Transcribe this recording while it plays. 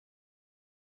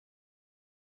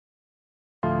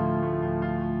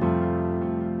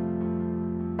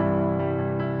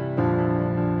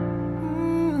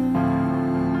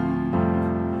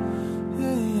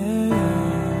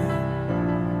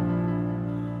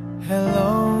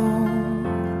Hello,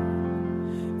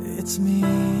 it's me.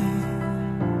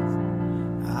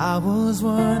 I was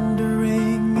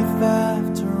wondering if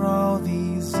after all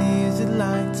these years you'd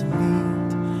like to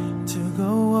meet, to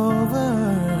go over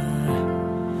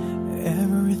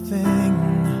everything.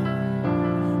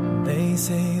 They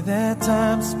say that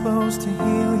time's supposed to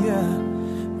heal ya,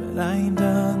 but I ain't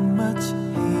done much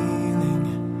healing.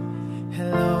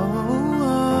 Hello,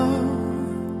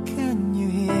 can you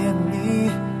hear me?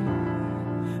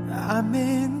 I'm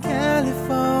in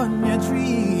California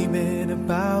dreaming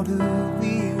about who we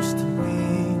used to be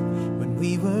when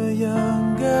we were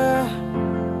younger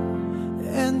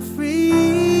and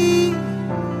free.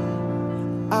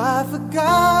 I've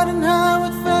forgotten how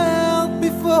it felt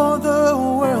before the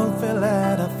world fell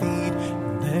at our feet.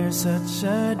 There's such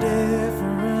a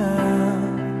difference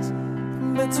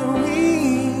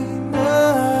between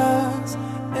us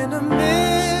and a million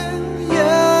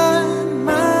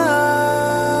miles.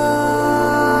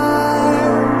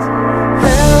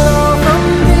 Hello from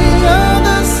the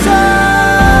other side.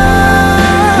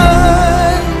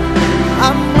 I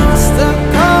must have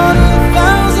called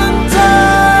 1,000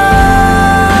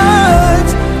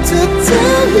 times to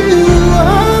tell you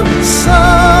I'm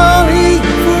sorry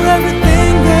for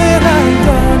everything that I've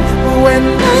done. But when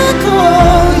I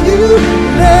call, you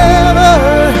never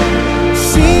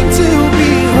seem to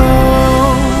be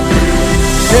home.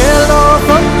 Hello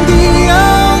from the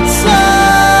outside.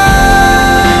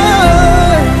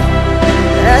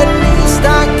 At least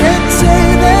I can say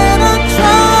that I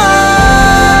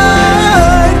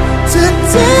tried to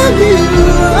tell you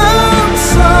I'm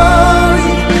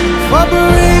sorry for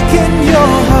breaking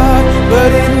your heart, but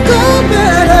it don't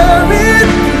matter, it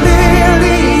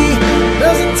clearly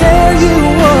doesn't tear you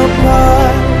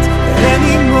apart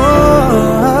anymore.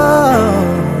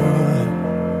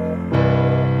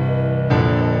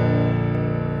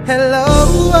 Hello,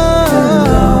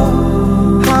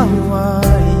 how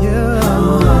are you?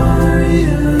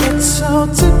 It's so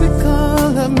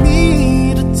typical of me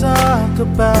to talk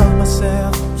about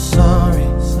myself. I'm sorry,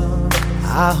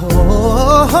 I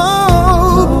hope